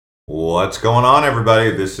What's going on,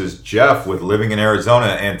 everybody? This is Jeff with Living in Arizona,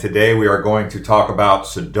 and today we are going to talk about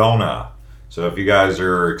Sedona. So if you guys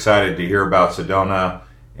are excited to hear about Sedona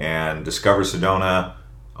and discover Sedona,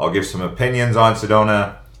 I'll give some opinions on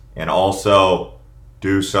Sedona and also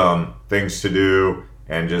do some things to do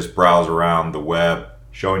and just browse around the web,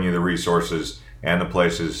 showing you the resources and the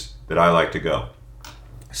places that I like to go.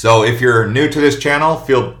 So if you're new to this channel,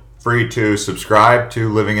 feel free to subscribe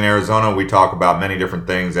to Living in Arizona. We talk about many different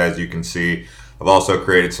things, as you can see. I've also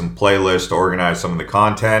created some playlists to organize some of the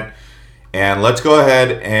content. And let's go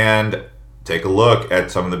ahead and take a look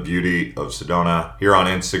at some of the beauty of Sedona here on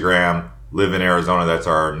Instagram. Live in Arizona, that's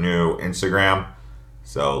our new Instagram.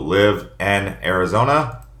 So Live in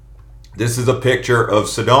Arizona. This is a picture of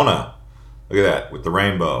Sedona. Look at that, with the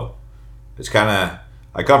rainbow. It's kind of,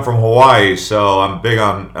 I come from Hawaii, so I'm big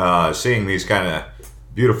on seeing these kind of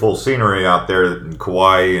beautiful scenery out there in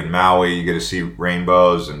Kauai and Maui. You get to see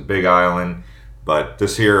rainbows and Big Island, but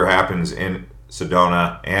this here happens in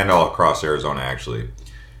Sedona and all across Arizona, actually.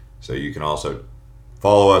 So you can also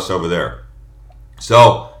follow us over there.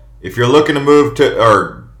 So if you're looking to move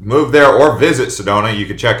there or visit Sedona, you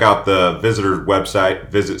can check out the visitor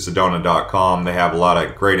website, visitsedona.com. They have a lot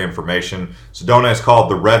of great information. Sedona is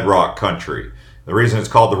called the Red Rock Country. The reason it's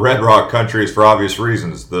called the Red Rock Country is for obvious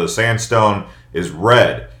reasons. The sandstone is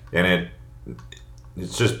red, and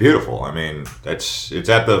it's just beautiful. I mean, it's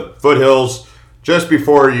at the foothills just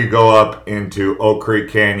before you go up into Oak Creek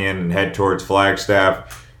Canyon and head towards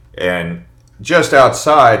Flagstaff, and just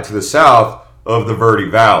outside to the south of the Verde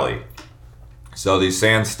Valley. So these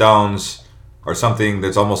sandstones are something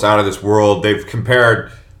that's almost out of this world. They've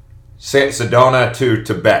compared Sedona to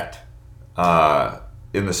Tibet,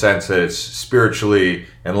 in the sense that it's spiritually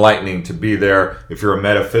enlightening to be there. If you're a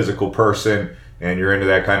metaphysical person and you're into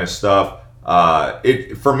that kind of stuff,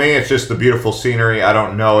 for me, it's just the beautiful scenery. I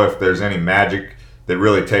don't know if there's any magic that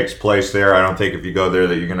really takes place there. I don't think if you go there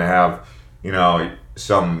that you're going to have,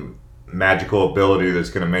 some magical ability that's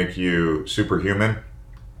going to make you superhuman.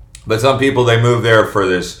 But some people, they move there for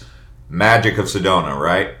this magic of Sedona,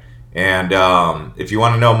 right? And if you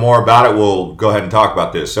want to know more about it, we'll go ahead and talk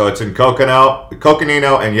about this. So it's in Coconino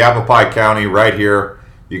and Yavapai County right here.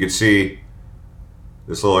 You can see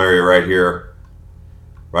this little area right here,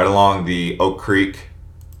 right along the Oak Creek.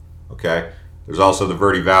 Okay. There's also the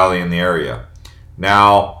Verde Valley in the area.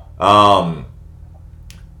 Now,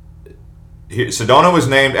 Sedona was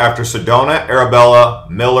named after Sedona Arabella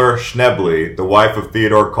Miller Schneble, the wife of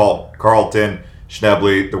Theodore Carleton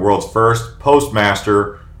Schneble, the world's first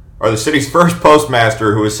postmaster, or the city's first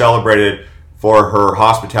postmaster, who was celebrated for her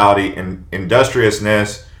hospitality and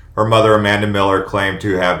industriousness. Her mother, Amanda Miller, claimed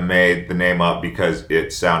to have made the name up because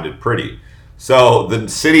it sounded pretty. So the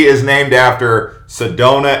city is named after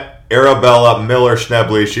Sedona Arabella Miller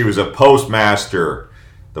Schneble. She was a postmaster,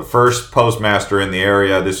 the first postmaster in the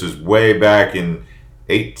area. This was way back in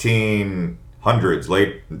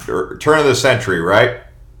 1800s, turn of the century, right?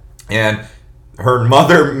 And her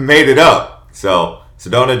mother made it up. So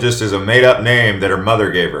Sedona just is a made-up name that her mother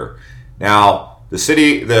gave her. Now, the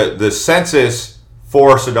city, the census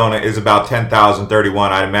for Sedona is about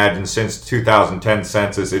 10,031. I'd imagine since 2010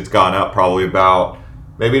 census, it's gone up probably about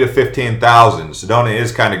maybe to 15,000. Sedona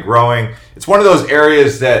is kind of growing. It's one of those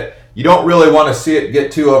areas that you don't really want to see it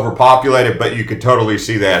get too overpopulated, but you could totally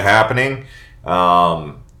see that happening.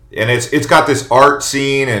 And it's got this art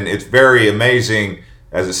scene, and it's very amazing.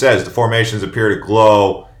 As it says, the formations appear to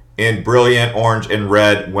glow in brilliant orange and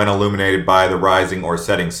red when illuminated by the rising or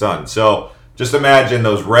setting sun. So just imagine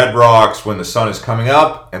those red rocks when the sun is coming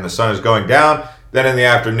up and the sun is going down. Then in the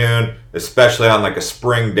afternoon, especially on like a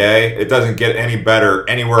spring day, it doesn't get any better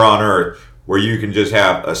anywhere on earth where you can just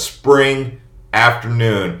have a spring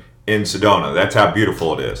afternoon in Sedona. That's how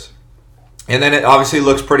beautiful it is. And then it obviously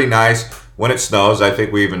looks pretty nice when it snows. I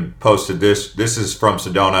think we even posted this. This is from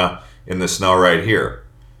Sedona in the snow right here.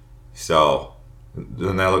 So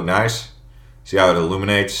doesn't that look nice? See how it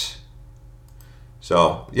illuminates?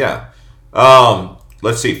 So, yeah.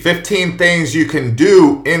 Let's see. 15 things you can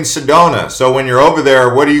do in Sedona. So when you're over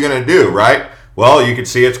there, what are you going to do, right? Well, you can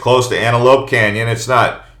see it's close to Antelope Canyon. It's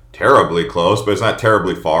not terribly close, but it's not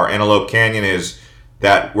terribly far. Antelope Canyon is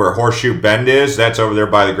that where Horseshoe Bend is. That's over there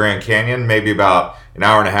by the Grand Canyon, maybe about an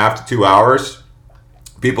hour and a half to 2 hours.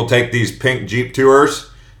 People take these pink Jeep tours.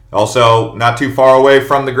 Also, not too far away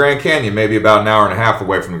from the Grand Canyon, maybe about an hour and a half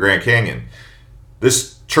away from the Grand Canyon.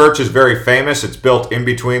 This church is very famous. It's built in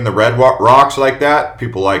between the red rocks like that.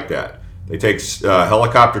 People like that. They take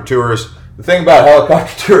helicopter tours. The thing about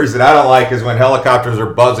helicopter tours that I don't like is when helicopters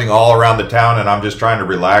are buzzing all around the town and I'm just trying to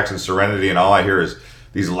relax in serenity and all I hear is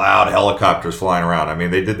these loud helicopters flying around. I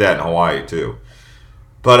mean, they did that in Hawaii too.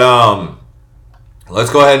 But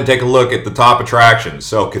let's go ahead and take a look at the top attractions.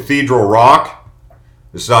 So Cathedral Rock.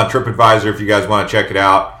 This is on TripAdvisor if you guys want to check it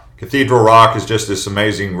out. Cathedral Rock is just this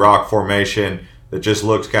amazing rock formation that just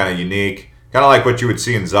looks kind of unique. Kind of like what you would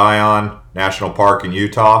see in Zion National Park in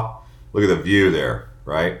Utah. Look at the view there,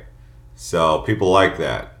 right? So people like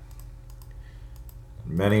that.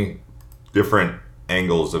 Many different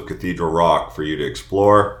angles of Cathedral Rock for you to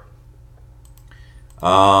explore.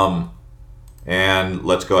 And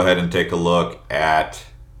let's go ahead and take a look at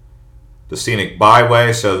the Scenic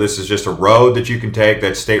Byway. So this is just a road that you can take.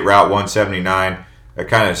 That's State Route 179. That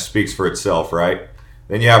kind of speaks for itself, right?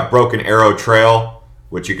 Then you have Broken Arrow Trail,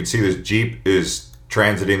 which you can see this Jeep is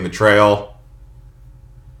transiting the trail.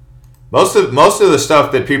 Most of the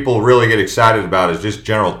stuff that people really get excited about is just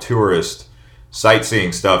general tourist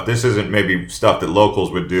sightseeing stuff. This isn't maybe stuff that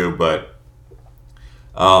locals would do, but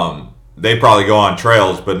they probably go on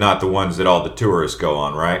trails, but not the ones that all the tourists go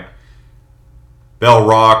on, right? Bell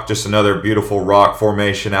Rock, just another beautiful rock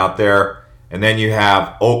formation out there. And then you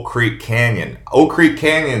have Oak Creek Canyon. Oak Creek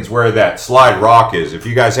Canyon's where that Slide Rock is. If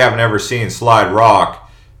you guys haven't ever seen Slide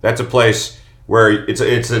Rock, that's a place where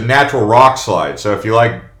it's a natural rock slide. So if you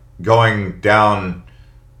like going down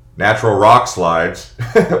natural rock slides,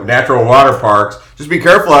 natural water parks, just be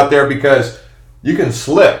careful out there because you can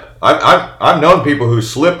slip. I've known people who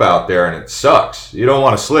slip out there and it sucks. You don't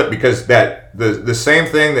want to slip because the same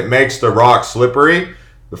thing that makes the rock slippery,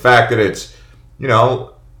 the fact that it's, you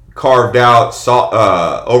know, carved out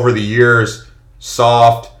over the years,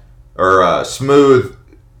 soft or smooth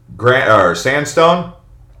or sandstone,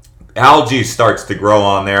 algae starts to grow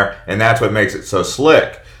on there, and that's what makes it so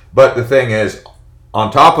slick. But the thing is,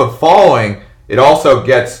 on top of falling, it also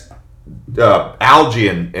gets algae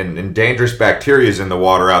and dangerous bacteria in the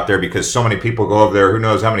water out there because so many people go over there. Who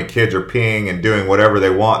knows how many kids are peeing and doing whatever they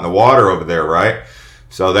want in the water over there, right?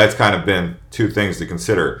 So that's kind of been two things to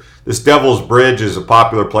consider. This Devil's Bridge is a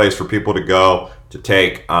popular place for people to go to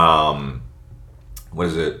take, Instagram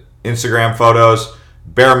photos.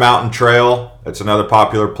 Bear Mountain Trail, that's another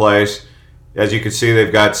popular place. As you can see,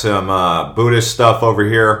 they've got some Buddhist stuff over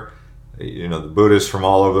here. You know, the Buddhists from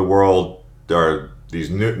all over the world are these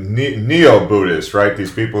neo-Buddhists, right?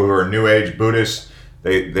 These people who are New Age Buddhists.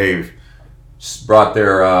 They've brought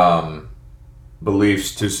their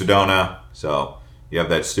beliefs to Sedona. So you have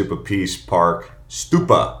that Stupa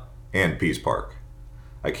and Peace Park.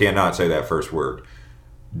 I cannot say that first word.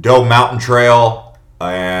 Doe Mountain Trail,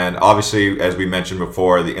 and obviously, as we mentioned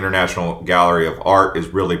before, the International Gallery of Art is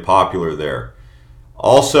really popular there.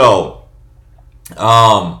 Also,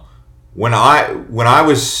 when I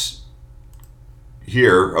was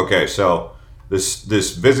here, okay, so this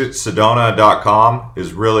visitsedona.com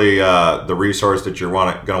is really the resource that you're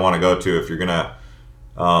going to want to go to if you're going to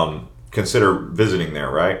consider visiting there,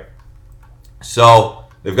 right? So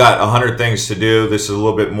they've got 100 things to do. This is a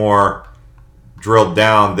little bit more drilled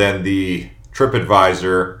down than the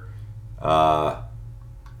TripAdvisor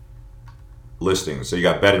listing. So you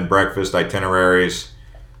got bed and breakfast itineraries.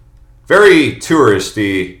 Very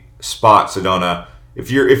touristy spot, Sedona.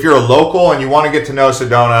 If you're a local and you want to get to know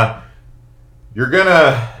Sedona,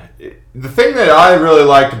 the thing that I really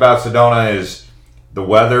liked about Sedona is the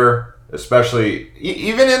weather. Especially,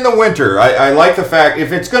 even in the winter, I like the fact,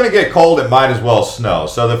 if it's going to get cold, it might as well snow.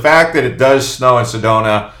 So the fact that it does snow in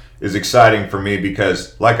Sedona is exciting for me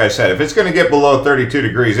because, like I said, if it's going to get below 32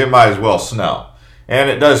 degrees, it might as well snow. And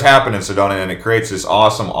it does happen in Sedona, and it creates this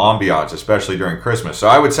awesome ambiance, especially during Christmas. So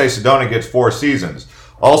I would say Sedona gets 4 seasons.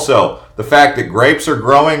 Also, the fact that grapes are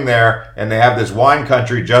growing there, and they have this wine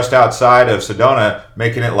country just outside of Sedona,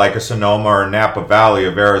 making it like a Sonoma or Napa Valley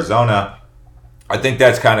of Arizona, I think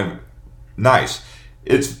that's kind of nice.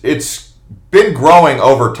 It's been growing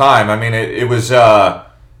over time. I mean, it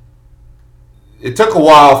took a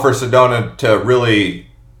while for Sedona to really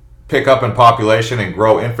pick up in population and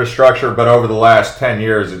grow infrastructure, but over the last 10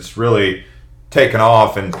 years, it's really taken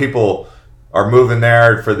off, and people are moving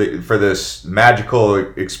there for this magical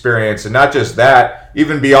experience. And not just that,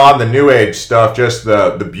 even beyond the New Age stuff, just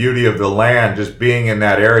the beauty of the land, just being in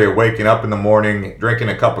that area, waking up in the morning, drinking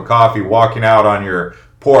a cup of coffee, walking out on your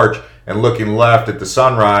porch and looking left at the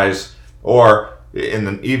sunrise, or in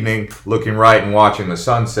the evening looking right and watching the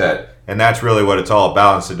sunset. And that's really what it's all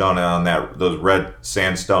about in Sedona, on those red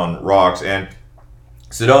sandstone rocks. And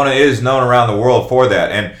Sedona is known around the world for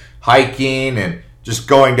that. And hiking and just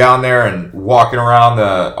going down there and walking around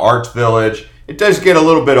the Arts Village, it does get a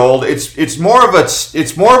little bit old. It's more of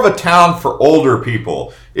a town for older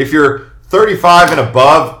people. If you're 35 and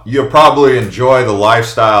above, you'll probably enjoy the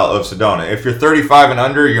lifestyle of Sedona. If you're 35 and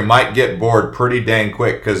under, you might get bored pretty dang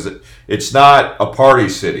quick because it's not a party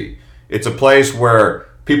city. It's a place where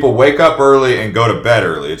people wake up early and go to bed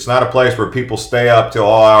early. It's not a place where people stay up till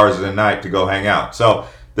all hours of the night to go hang out. So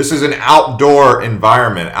this is an outdoor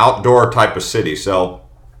environment, outdoor type of city. So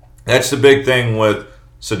that's the big thing with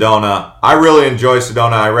Sedona. I really enjoy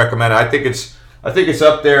Sedona. I recommend it. I think it's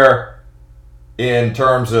up there in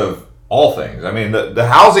terms of all things. I mean, the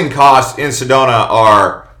housing costs in Sedona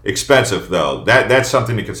are expensive, though. That's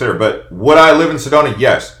something to consider. But would I live in Sedona?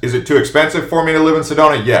 Yes. Is it too expensive for me to live in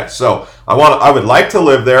Sedona? Yes. So I would like to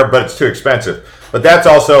live there, but it's too expensive. But that's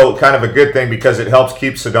also kind of a good thing because it helps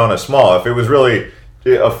keep Sedona small. If it was really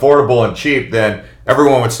affordable and cheap, then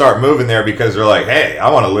everyone would start moving there because they're like, hey, I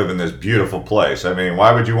want to live in this beautiful place. I mean,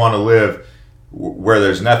 why would you want to live where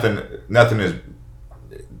there's nothing to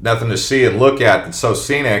see and look at that's so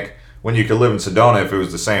scenic when you could live in Sedona if it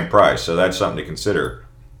was the same price? So that's something to consider.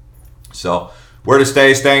 So where to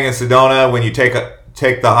stay? Staying in Sedona when you take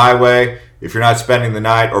the highway, if you're not spending the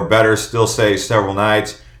night, or better still stay several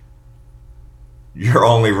nights, you're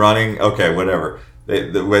only running, okay, whatever.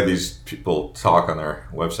 The way these people talk on their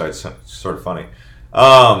websites is sort of funny.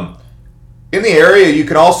 In the area, you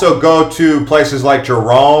can also go to places like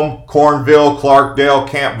Jerome, Cornville, Clarkdale,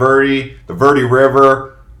 Camp Verde, the Verde River.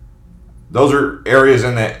 Those are areas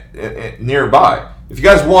in nearby. If you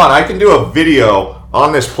guys want, I can do a video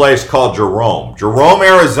on this place called Jerome. Jerome,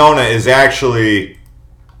 Arizona is actually,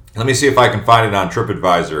 let me see if I can find it on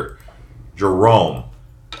TripAdvisor. Jerome.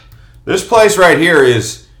 This place right here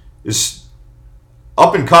is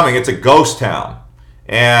up and coming. It's a ghost town.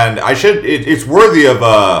 And it's worthy of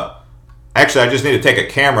actually, I just need to take a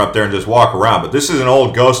camera up there and just walk around. But this is an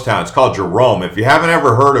old ghost town. It's called Jerome. If you haven't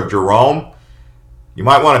ever heard of Jerome, you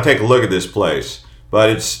might want to take a look at this place.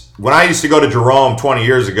 But when I used to go to Jerome 20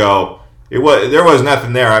 years ago, there was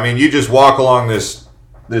nothing there. I mean, you just walk along this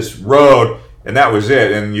road, and that was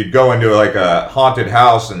it. And you'd go into like a haunted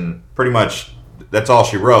house, and pretty much that's all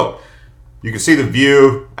she wrote. You can see the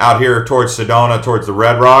view out here towards Sedona, towards the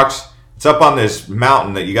Red Rocks. It's up on this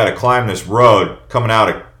mountain that you got to climb this road coming out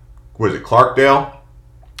of, Clarkdale,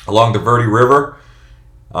 along the Verde River.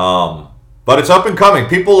 But it's up and coming.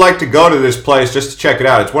 People like to go to this place just to check it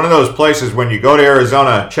out. It's one of those places when you go to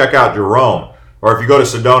Arizona, check out Jerome. Or if you go to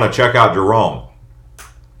Sedona, check out Jerome.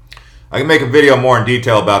 I can make a video more in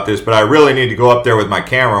detail about this, but I really need to go up there with my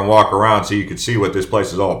camera and walk around so you can see what this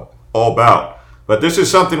place is all about. But this is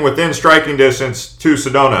something within striking distance to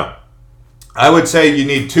Sedona. I would say you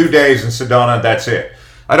need 2 days in Sedona, that's it.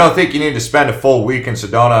 I don't think you need to spend a full week in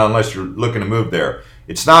Sedona unless you're looking to move there.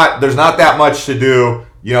 There's not that much to do.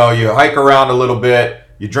 You know, you hike around a little bit,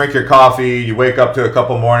 you drink your coffee, you wake up to a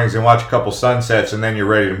couple mornings and watch a couple sunsets, and then you're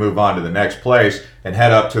ready to move on to the next place and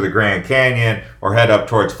head up to the Grand Canyon or head up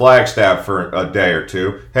towards Flagstaff for a day or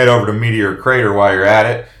two. Head over to Meteor Crater while you're at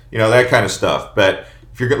it. You know, that kind of stuff. But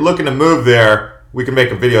if you're looking to move there, we can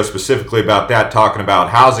make a video specifically about that, talking about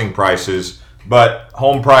housing prices. But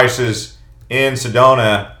home prices in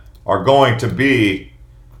Sedona are going to be,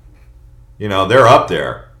 you know, they're up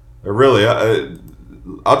there. They're really,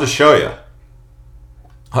 I'll just show you.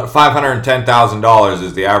 $510,000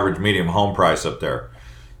 is the average medium home price up there.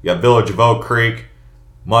 You got Village of Oak Creek,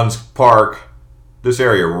 Munns Park. This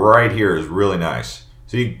area right here is really nice.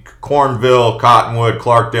 See, Cornville, Cottonwood,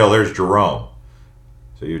 Clarkdale, there's Jerome.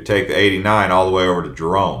 So you take the 89 all the way over to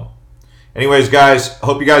Jerome. Anyways, guys,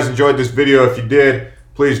 hope you guys enjoyed this video. If you did,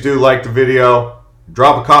 please do like the video.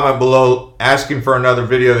 Drop a comment below asking for another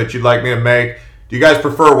video that you'd like me to make. Do you guys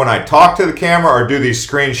prefer when I talk to the camera or do these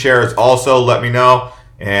screen shares? Also, let me know.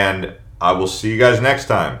 And I will see you guys next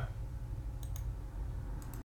time.